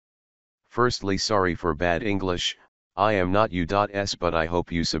Firstly, sorry for bad English, I am not U.S, but I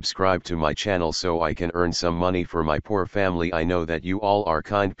hope you subscribe to my channel so I can earn some money for my poor family. I know that you all are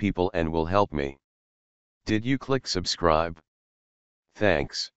kind people and will help me. Did you click subscribe?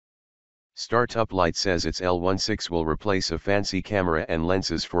 Thanks. Startup Light says its L16 will replace a fancy camera and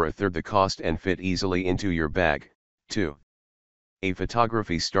lenses for a third the cost and fit easily into your bag, too. A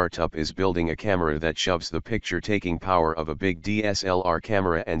photography startup is building a camera that shoves the picture-taking power of a big DSLR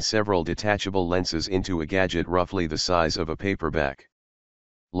camera and several detachable lenses into a gadget roughly the size of a paperback.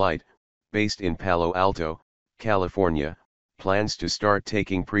 Light, based in Palo Alto, California, plans to start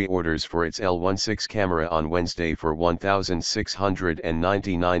taking pre-orders for its L16 camera on Wednesday for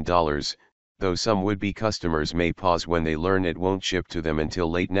 $1,699, though some would-be customers may pause when they learn it won't ship to them until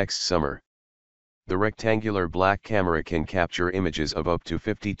late next summer. The rectangular black camera can capture images of up to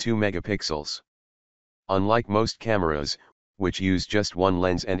 52 megapixels. Unlike most cameras, which use just one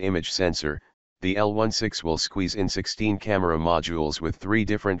lens and image sensor, the L16 will squeeze in 16 camera modules with 3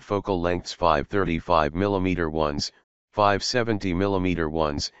 different focal lengths: 535mm ones, 570mm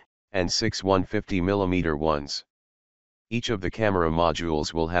ones, and 6 150mm ones. Each of the camera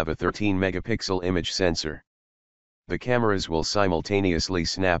modules will have a 13-megapixel image sensor. The cameras will simultaneously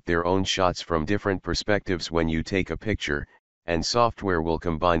snap their own shots from different perspectives when you take a picture, and software will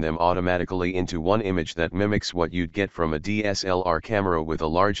combine them automatically into one image that mimics what you'd get from a DSLR camera with a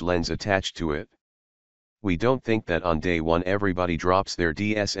large lens attached to it. We don't think that on day one everybody drops their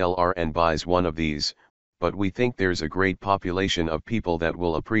DSLR and buys one of these, but we think there's a great population of people that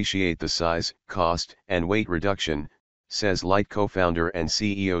will appreciate the size, cost, and weight reduction, says Light co-founder and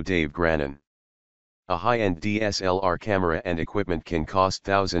CEO Dave Grannon. A high-end DSLR camera and equipment can cost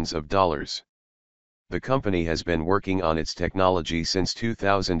thousands of dollars. The company has been working on its technology since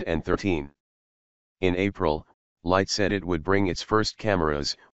 2013. In April, Light said it would bring its first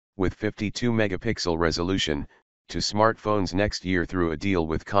cameras, with 52-megapixel resolution, to smartphones next year through a deal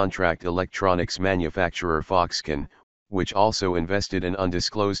with contract electronics manufacturer Foxconn, which also invested an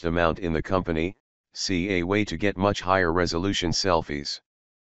undisclosed amount in the company, a way to get much higher resolution selfies.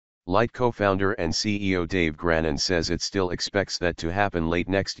 Light co-founder and CEO Dave Grannon says it still expects that to happen late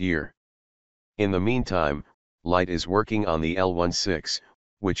next year. In the meantime, Light is working on the L16,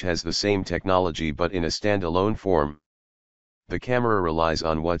 which has the same technology but in a standalone form. The camera relies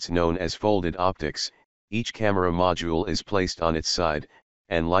on what's known as folded optics. Each camera module is placed on its side,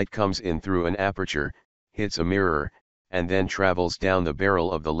 and light comes in through an aperture, hits a mirror, and then travels down the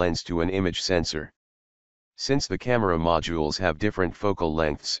barrel of the lens to an image sensor. Since the camera modules have different focal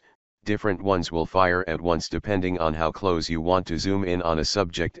lengths, different ones will fire at once depending on how close you want to zoom in on a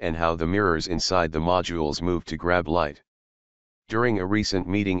subject and how the mirrors inside the modules move to grab light. During a recent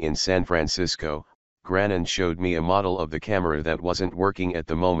meeting in San Francisco, Grannon showed me a model of the camera that wasn't working at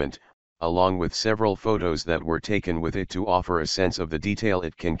the moment, along with several photos that were taken with it to offer a sense of the detail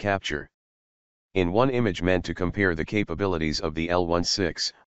it can capture. In one image meant to compare the capabilities of the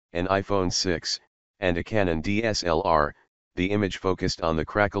L16, an iPhone 6, and a Canon DSLR, the image focused on the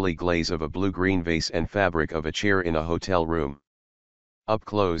crackly glaze of a blue-green vase and fabric of a chair in a hotel room. Up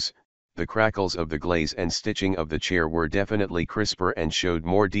close, the crackles of the glaze and stitching of the chair were definitely crisper and showed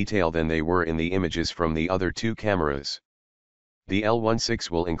more detail than they were in the images from the other two cameras. The L16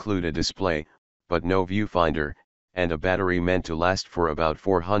 will include a display, but no viewfinder, and a battery meant to last for about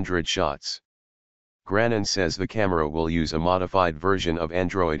 400 shots. Grannon says the camera will use a modified version of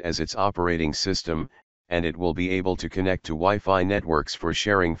Android as its operating system, and it will be able to connect to Wi-Fi networks for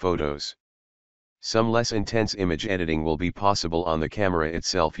sharing photos. Some less intense image editing will be possible on the camera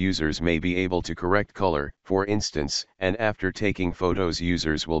itself. Users may be able to correct color, for instance, and after taking photos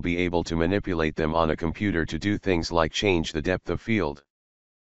users will be able to manipulate them on a computer to do things like change the depth of field.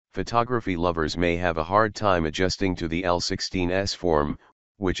 Photography lovers may have a hard time adjusting to the L16's form,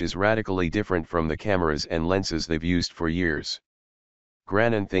 which is radically different from the cameras and lenses they've used for years.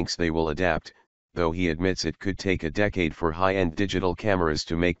 Grannon thinks they will adapt, though he admits it could take a decade for high-end digital cameras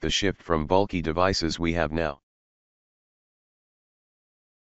to make the shift from bulky devices we have now.